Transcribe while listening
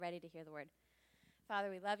ready to hear the word. Father,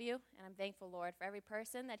 we love you, and I'm thankful, Lord, for every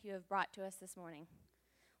person that you have brought to us this morning.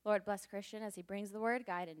 Lord, bless Christian as he brings the word,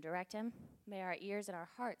 guide and direct him. May our ears and our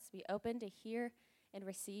hearts be open to hear and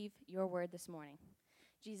receive your word this morning.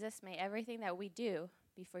 Jesus, may everything that we do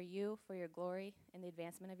be for you, for your glory, and the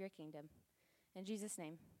advancement of your kingdom. In Jesus'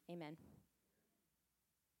 name, amen.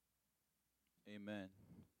 Amen.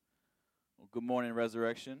 Well, good morning,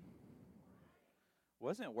 Resurrection.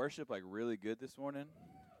 Wasn't worship really good this morning?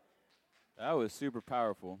 That was super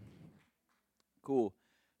powerful. Cool.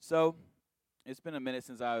 So, it's been a minute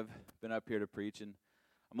since I've been up here to preach, and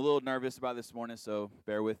I'm a little nervous about this morning, so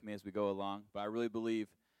bear with me as we go along. But I really believe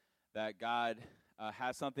that God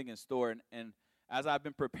has something in store, and as I've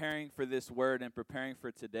been preparing for this word and preparing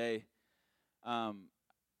for today, I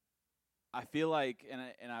feel like,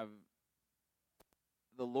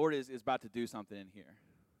 the Lord is about to do something in here.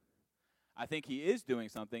 I think he is doing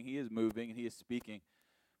something. He is moving, and he is speaking.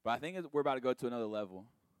 But I think we're about to go to another level.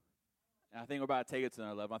 And I think we're about to take it to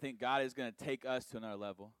another level. I think God is going to take us to another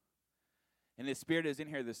level. And his Spirit is in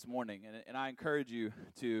here this morning. And I encourage you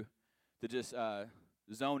to just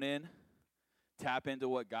zone in, tap into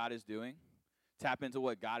what God is doing, tap into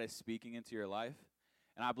what God is speaking into your life.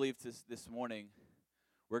 And I believe this morning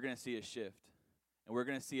we're going to see a shift. And we're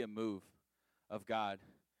going to see a move of God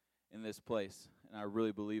in this place. And I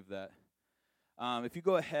really believe that. If you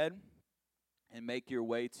go ahead and make your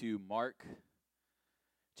way to Mark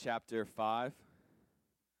chapter 5.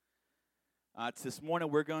 This morning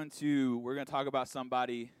we're going to talk about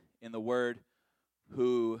somebody in the Word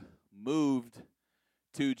who moved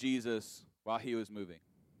to Jesus while he was moving.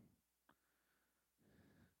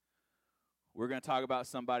 We're going to talk about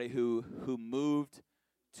somebody who moved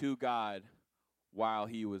to God while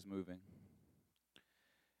he was moving.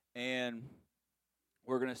 And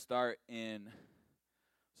we're going to start in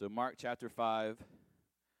Mark chapter 5,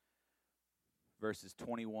 verses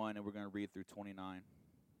 21, and we're going to read through 29.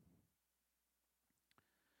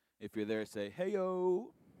 If you're there, say,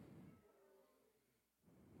 hey-yo.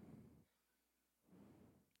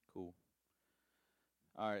 Cool.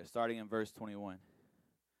 All right, starting in verse 21.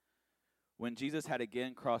 When Jesus had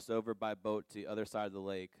again crossed over by boat to the other side of the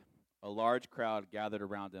lake, a large crowd gathered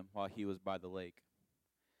around him while he was by the lake.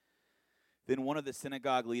 Then one of the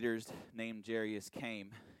synagogue leaders named Jairus came,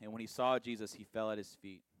 and when he saw Jesus, he fell at his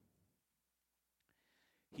feet.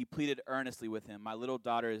 He pleaded earnestly with him, "My little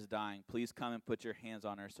daughter is dying. Please come and put your hands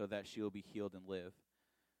on her so that she will be healed and live."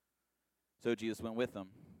 So Jesus went with them.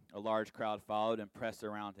 A large crowd followed and pressed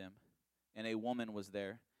around him, and a woman was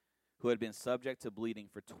there who had been subject to bleeding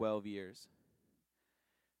for 12 years.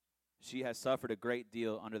 She had suffered a great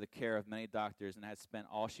deal under the care of many doctors and had spent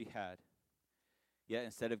all she had. Yet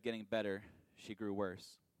instead of getting better, she grew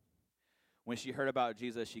worse. When she heard about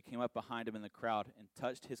Jesus, she came up behind him in the crowd and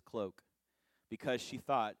touched his cloak, because she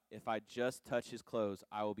thought, if I just touch his clothes,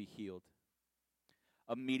 I will be healed.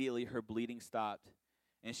 Immediately her bleeding stopped,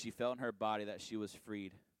 and she felt in her body that she was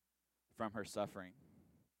freed from her suffering.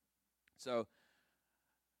 So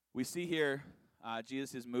we see here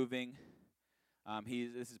Jesus is moving.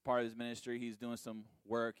 This is part of his ministry. He's doing some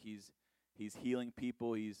work. He's healing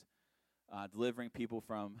people. He's delivering people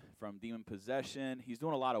from demon possession. He's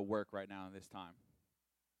doing a lot of work right now in this time.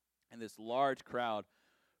 And this large crowd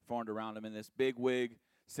formed around him, and this big wig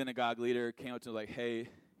synagogue leader came up to him like, hey,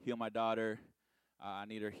 heal my daughter. I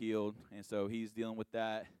need her healed. And so he's dealing with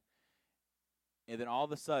that. And then all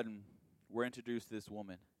of a sudden, we're introduced to this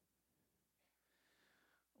woman.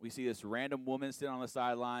 We see this random woman sitting on the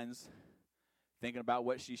sidelines thinking about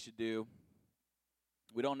what she should do.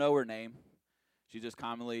 We don't know her name. She's just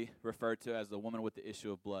commonly referred to as the woman with the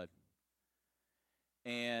issue of blood.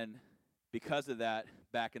 And because of that,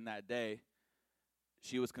 back in that day,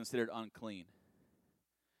 she was considered unclean.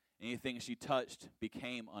 Anything she touched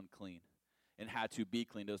became unclean and had to be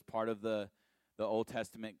cleaned. It was part of the Old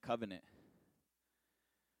Testament covenant.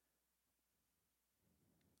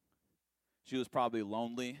 She was probably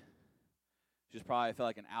lonely. She probably felt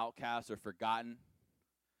like an outcast or forgotten.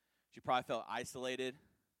 She probably felt isolated.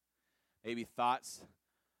 Maybe thoughts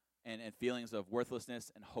and feelings of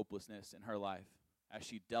worthlessness and hopelessness in her life as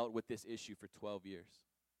she dealt with this issue for 12 years.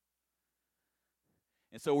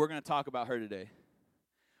 And so we're going to talk about her today.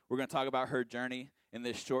 We're going to talk about her journey in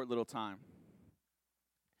this short little time.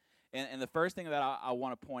 And the first thing that I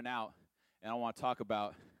want to point out and I want to talk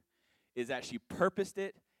about is that she purposed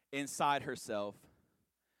it inside herself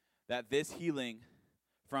that this healing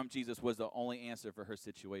from Jesus was the only answer for her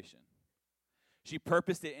situation. She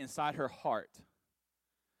purposed it inside her heart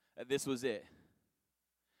that this was it.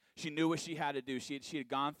 She knew what she had to do. She had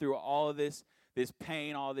gone through all of this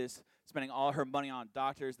pain, all this spending all her money on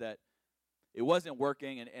doctors that it wasn't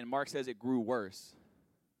working, and Mark says it grew worse.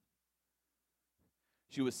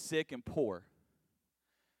 She was sick and poor.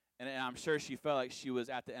 And I'm sure she felt like she was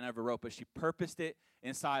at the end of her rope, but she purposed it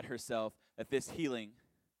inside herself that this healing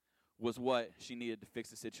was what she needed to fix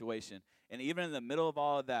the situation. And even in the middle of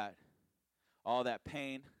all that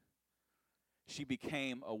pain, she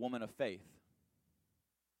became a woman of faith.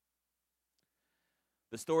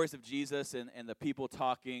 The stories of Jesus and the people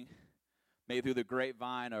talking, maybe through the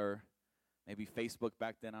grapevine or maybe Facebook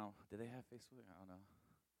back then. Did they have Facebook? I don't know.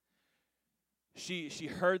 She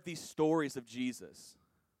heard these stories of Jesus.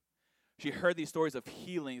 She heard these stories of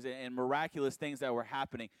healings and miraculous things that were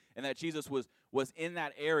happening, and that Jesus was in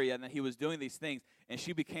that area and that he was doing these things, and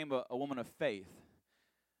she became a woman of faith.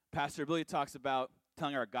 Pastor Billy talks about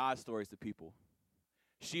telling our God stories to people.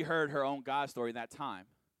 She heard her own God story in that time.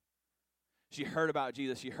 She heard about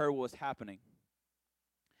Jesus. She heard what was happening.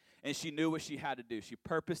 And she knew what she had to do. She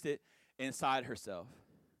purposed it inside herself.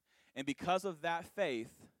 And because of that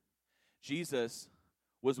faith, Jesus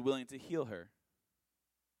was willing to heal her.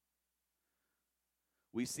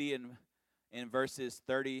 We see in verses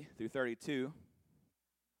 30 through 32,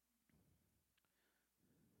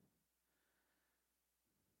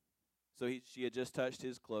 she had just touched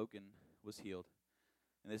his cloak and was healed.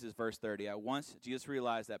 And this is verse 30. At once, Jesus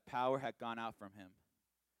realized that power had gone out from him.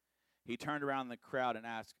 He turned around in the crowd and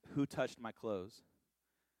asked, "Who touched my clothes?"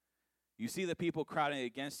 "You see the people crowding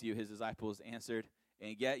against you," his disciples answered,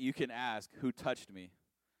 "and yet you can ask, 'Who touched me?'"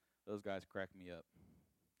 Those guys cracked me up.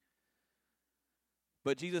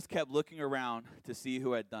 But Jesus kept looking around to see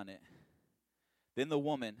who had done it. Then the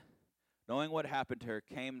woman, knowing what happened to her,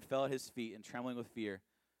 came and fell at his feet and, trembling with fear,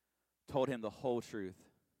 told him the whole truth.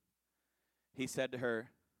 He said to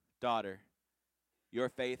her, "Daughter, your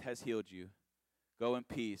faith has healed you. Go in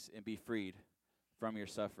peace and be freed from your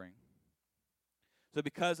suffering." So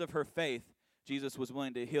because of her faith, Jesus was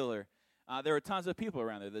willing to heal her. There were tons of people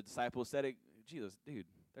around there. The disciples said, "Jesus, dude,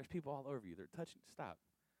 there's people all over you. They're touching. Stop."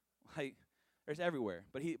 Like, there's everywhere.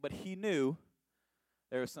 But he knew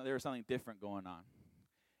there was something different going on.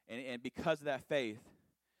 And because of that faith,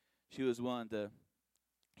 he was willing to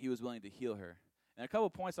heal her. And a couple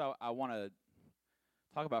of points I want to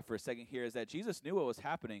talk about for a second here is that Jesus knew what was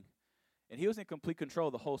happening, and he was in complete control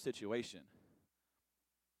of the whole situation.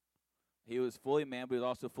 He was fully man, but he was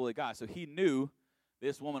also fully God. So he knew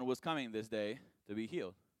this woman was coming this day to be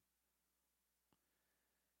healed.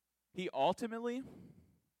 He ultimately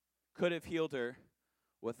could have healed her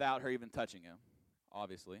without her even touching him.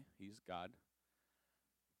 Obviously, he's God.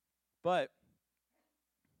 But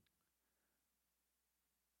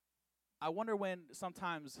I wonder when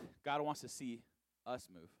sometimes God wants to see us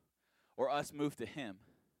move, or us move to him.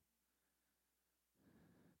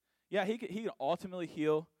 Yeah, he can ultimately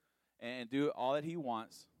heal and do all that he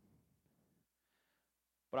wants.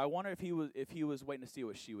 But I wonder if he was waiting to see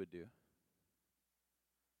what she would do.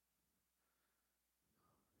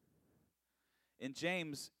 In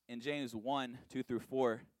James 1, 2 through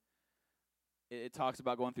 4, it talks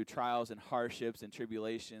about going through trials and hardships and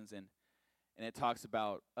tribulations, and it talks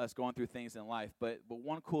about us going through things in life. But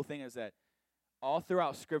one cool thing is that all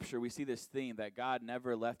throughout Scripture, we see this theme that God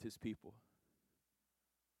never left his people.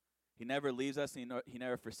 He never leaves us, he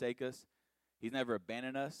never forsakes us. He's never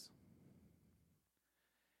abandoned us.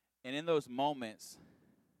 And in those moments,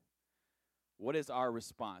 what is our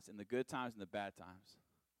response in the good times and the bad times?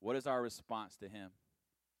 What is our response to him?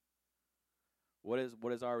 What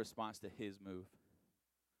is our response to his move?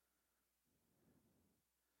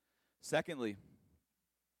 Secondly,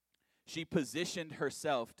 she positioned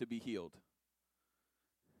herself to be healed.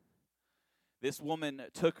 This woman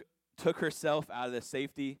took herself out of the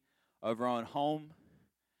safety of her own home.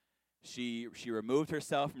 She removed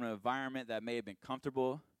herself from an environment that may have been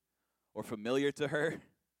comfortable or familiar to her.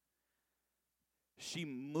 She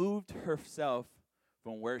moved herself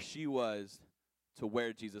from where she was to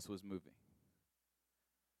where Jesus was moving.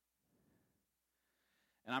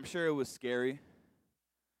 And I'm sure it was scary,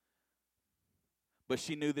 but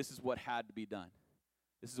she knew this is what had to be done.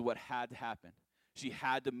 This is what had to happen. She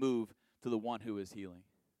had to move to the one who is healing.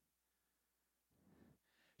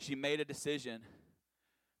 She made a decision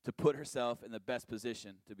to put herself in the best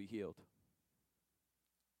position to be healed.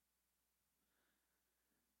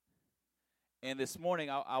 And this morning,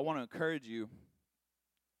 I want to encourage you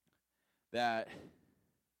that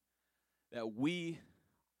we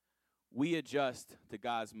adjust to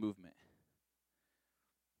God's movement.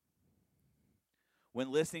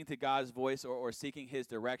 When listening to God's voice or seeking his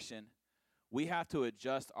direction, we have to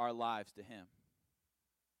adjust our lives to him.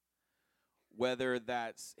 whether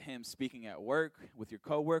that's him speaking at work with your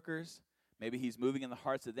coworkers. Maybe he's moving in the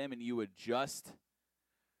hearts of them, and you adjust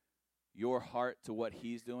your heart to what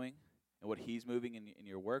he's doing and what he's moving in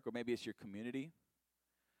your work, or maybe it's your community.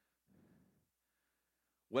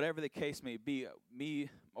 Whatever the case may be, me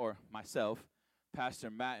or myself, Pastor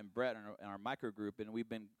Matt and Brett in our micro group, and we've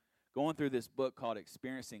been going through this book called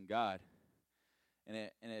Experiencing God, and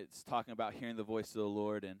it's talking about hearing the voice of the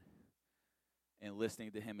Lord and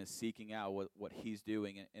listening to him and seeking out what he's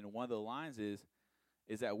doing. And one of the lines is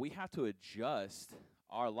that we have to adjust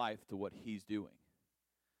our life to what he's doing.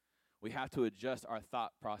 We have to adjust our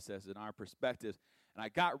thought process and our perspectives. And I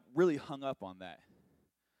got really hung up on that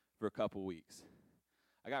for a couple weeks.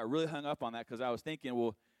 I got really hung up on that because I was thinking,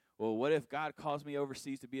 well, what if God calls me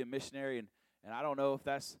overseas to be a missionary, and I don't know if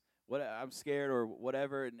that's what I'm scared or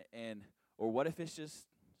whatever, or what if it's just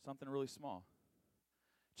something really small?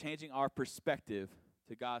 Changing our perspective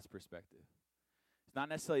to God's perspective. It's not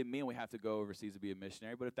necessarily mean we have to go overseas to be a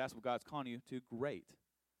missionary, but if that's what God's calling you to, great.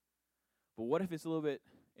 But what if it's a little bit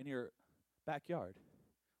in your backyard?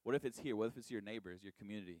 What if it's here? What if it's your neighbors, your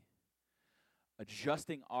community?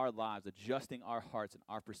 Adjusting our lives, adjusting our hearts and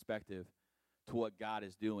our perspective to what God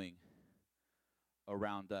is doing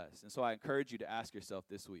around us. And so I encourage you to ask yourself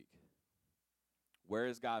this week, where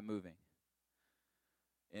is God moving?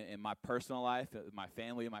 In my personal life, my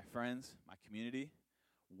family, my friends, my community,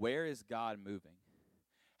 where is God moving?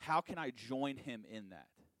 How can I join him in that?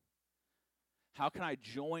 How can I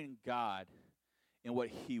join God in what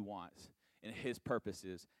he wants, in his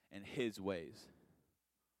purposes, and his ways?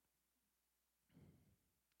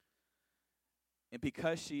 And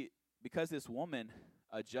because this woman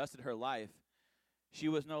adjusted her life, she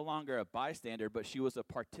was no longer a bystander, but she was a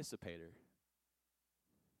participator.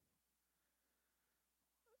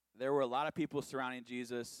 There were a lot of people surrounding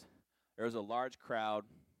Jesus. There was a large crowd.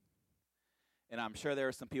 And I'm sure there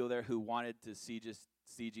were some people there who wanted to see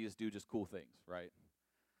Jesus do just cool things, right?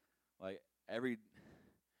 Like every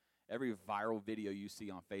viral video you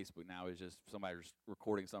see on Facebook now is just somebody just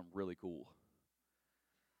recording something really cool.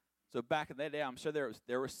 So back in that day, I'm sure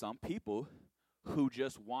there were some people who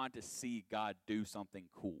just wanted to see God do something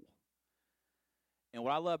cool. And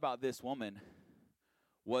what I love about this woman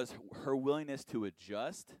was her willingness to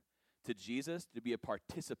adjust to Jesus, to be a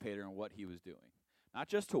participator in what he was doing. Not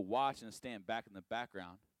just to watch and stand back in the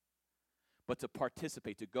background, but to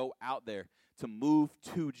participate, to go out there, to move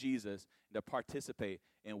to Jesus, and to participate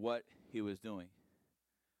in what he was doing.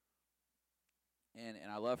 And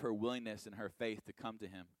I love her willingness and her faith to come to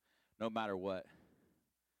him, no matter what.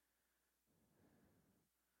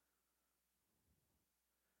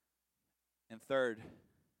 And third,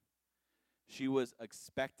 she was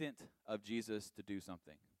expectant of Jesus to do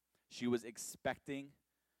something. She was expecting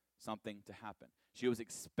something to happen. She was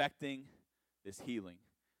expecting this healing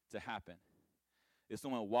to happen. This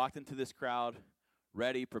woman walked into this crowd,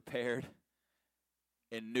 ready, prepared,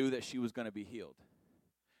 and knew that she was going to be healed.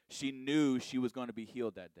 She knew she was going to be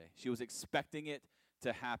healed that day. She was expecting it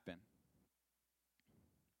to happen.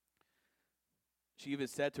 She even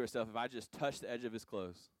said to herself, if I just touch the edge of his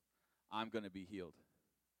clothes, I'm going to be healed.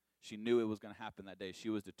 She knew it was going to happen that day. She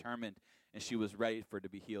was determined, and she was ready for it to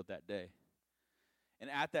be healed that day. And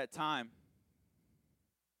at that time,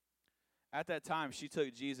 she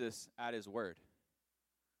took Jesus at his word.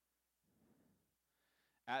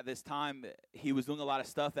 At this time, he was doing a lot of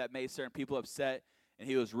stuff that made certain people upset, and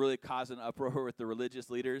he was really causing an uproar with the religious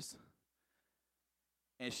leaders.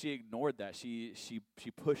 And she ignored that. She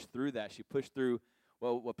pushed through that. She pushed through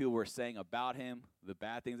what people were saying about him, the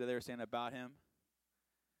bad things that they were saying about him.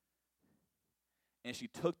 And she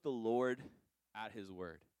took the Lord at his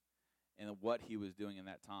word and what he was doing in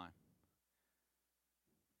that time.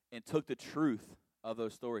 And took the truth of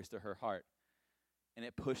those stories to her heart. And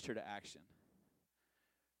it pushed her to action.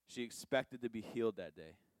 She expected to be healed that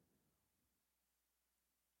day.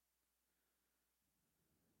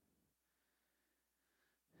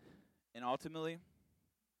 And ultimately,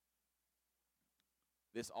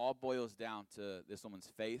 this all boils down to this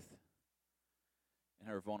woman's faith and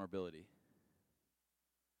her vulnerability.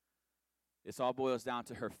 This all boils down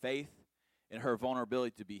to her faith and her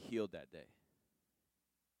vulnerability to be healed that day.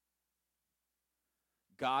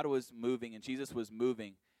 God was moving and Jesus was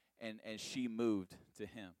moving, and she moved to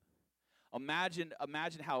him. Imagine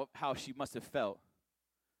how she must have felt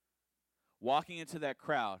walking into that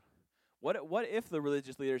crowd. What if the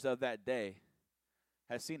religious leaders of that day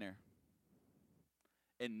had seen her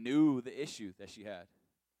and knew the issue that she had?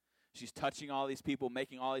 She's touching all these people,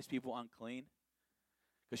 making all these people unclean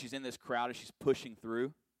because she's in this crowd and she's pushing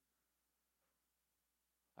through.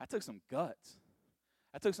 That took some guts.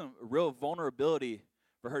 That took some real vulnerability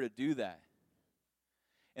for her to do that.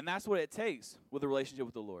 And that's what it takes with a relationship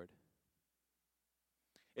with the Lord.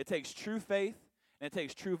 It takes true faith and it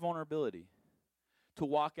takes true vulnerability to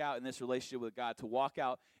walk out in this relationship with God, to walk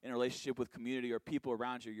out in a relationship with community or people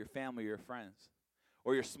around you, your family, your friends,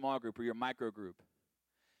 or your small group or your micro group.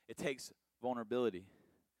 It takes vulnerability.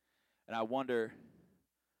 And I wonder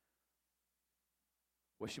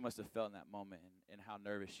what she must have felt in that moment and how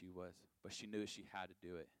nervous she was. But she knew she had to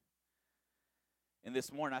do it. And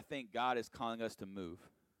this morning, I think God is calling us to move.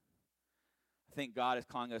 I think God is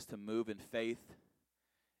calling us to move in faith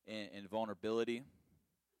and vulnerability.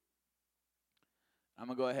 I'm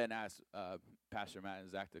going to go ahead and ask Pastor Matt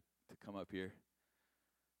and Zach to come up here.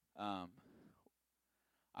 I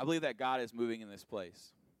believe that God is moving in this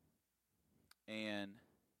place. And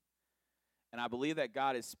I believe that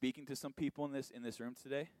God is speaking to some people in this room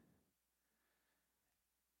today.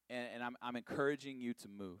 And I'm encouraging you to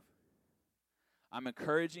move. I'm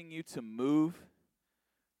encouraging you to move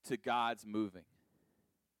to God's moving.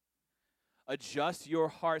 Adjust your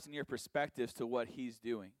hearts and your perspectives to what He's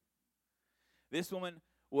doing. This woman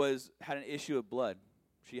had an issue of blood.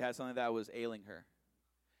 She had something that was ailing her.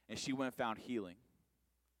 And she went and found healing.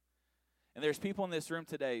 And there's people in this room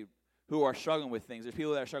today who are struggling with things. There's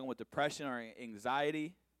people that are struggling with depression or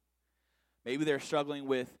anxiety. Maybe they're struggling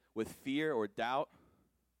with fear or doubt.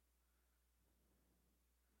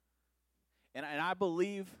 And I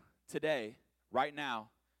believe today, right now,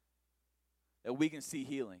 that we can see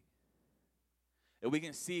healing. That we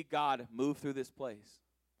can see God move through this place.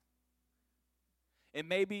 And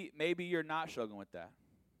maybe you're not struggling with that.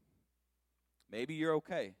 Maybe you're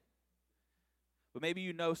okay. But maybe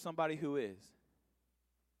you know somebody who is.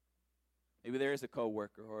 Maybe there is a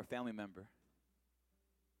coworker or a family member.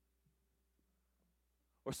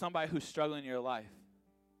 Or somebody who's struggling in your life.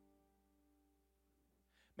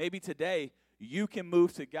 Maybe today you can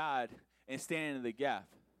move to God and stand in the gap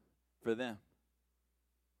for them.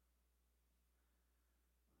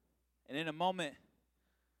 And in a moment,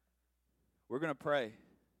 we're going to pray.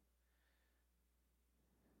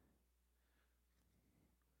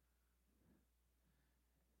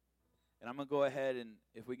 And I'm going to go ahead and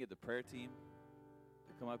if we get the prayer team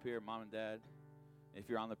to come up here, mom and dad, if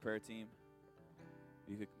you're on the prayer team,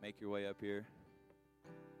 you could make your way up here.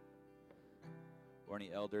 Or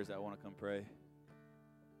any elders that want to come pray.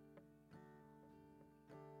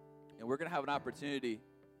 And we're going to have an opportunity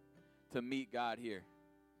to meet God here.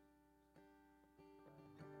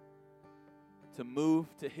 To move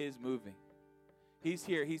to His moving. He's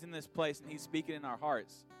here. He's in this place, and He's speaking in our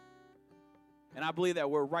hearts. And I believe that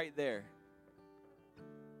we're right there.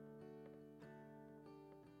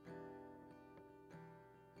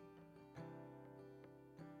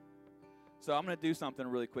 So I'm going to do something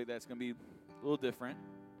really quick that's going to be a little different.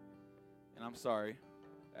 And I'm sorry.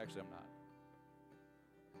 Actually, I'm not.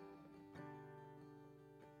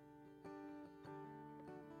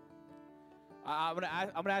 I'm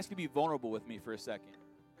going to ask you to be vulnerable with me for a second.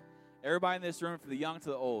 Everybody in this room, from the young to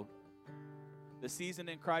the old, the seasoned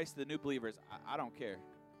in Christ, the new believers, I don't care.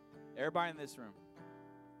 Everybody in this room.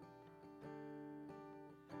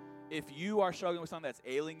 If you are struggling with something that's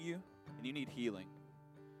ailing you and you need healing,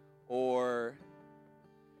 or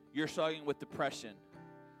you're struggling with depression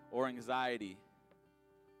or anxiety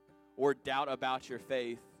or doubt about your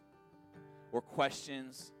faith or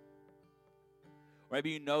questions, or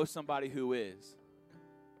maybe you know somebody who is,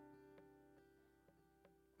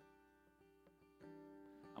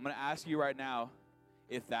 I'm going to ask you right now,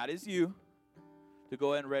 if that is you, to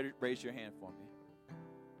go ahead and raise your hand for me.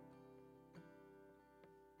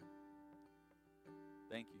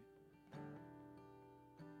 Thank you.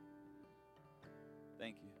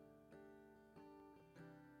 Thank you.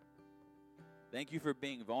 Thank you for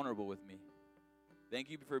being vulnerable with me. Thank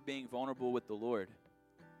you for being vulnerable with the Lord.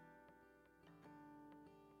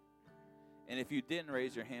 And if you didn't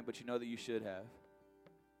raise your hand, but you know that you should have,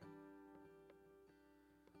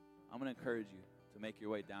 I'm going to encourage you to make your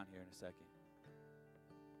way down here in a second.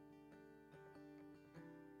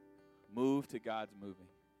 Move to God's moving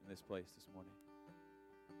in this place this morning.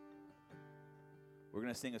 We're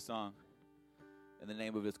going to sing a song, and the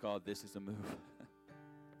name of it's called This Is a Move.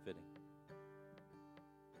 Fitting.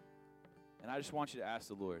 And I just want you to ask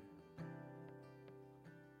the Lord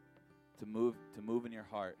to move in your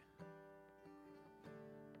heart,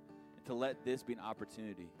 and to let this be an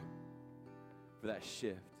opportunity for that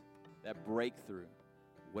shift, that breakthrough,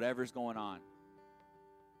 whatever's going on.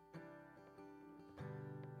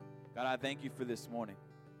 God, I thank you for this morning.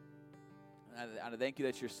 And I thank you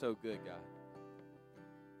that you're so good, God.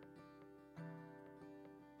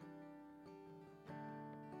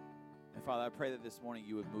 And Father, I pray that this morning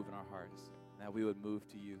you would move in our hearts, and that we would move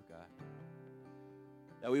to you, God.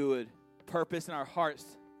 That we would purpose in our hearts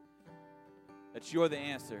that you're the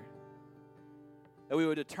answer. That we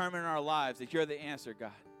would determine in our lives that you're the answer,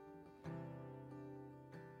 God.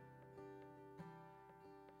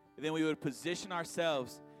 And then we would position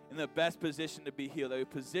ourselves in the best position to be healed. That we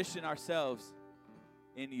position ourselves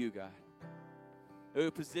in you, God. That we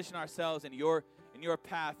would position ourselves in your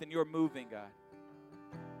path and your moving, God.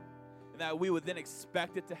 And that we would then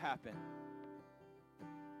expect it to happen.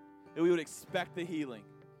 That we would expect the healing.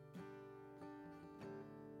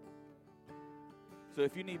 So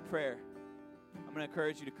if you need prayer, I'm going to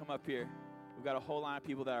encourage you to come up here. We've got a whole line of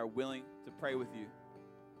people that are willing to pray with you.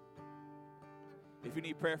 If you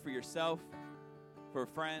need prayer for yourself, for a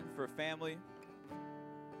friend, for a family,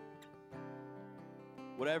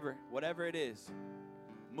 whatever it is,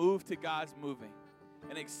 move to God's moving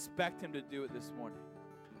and expect him to do it this morning.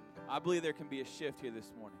 I believe there can be a shift here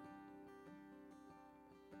this morning.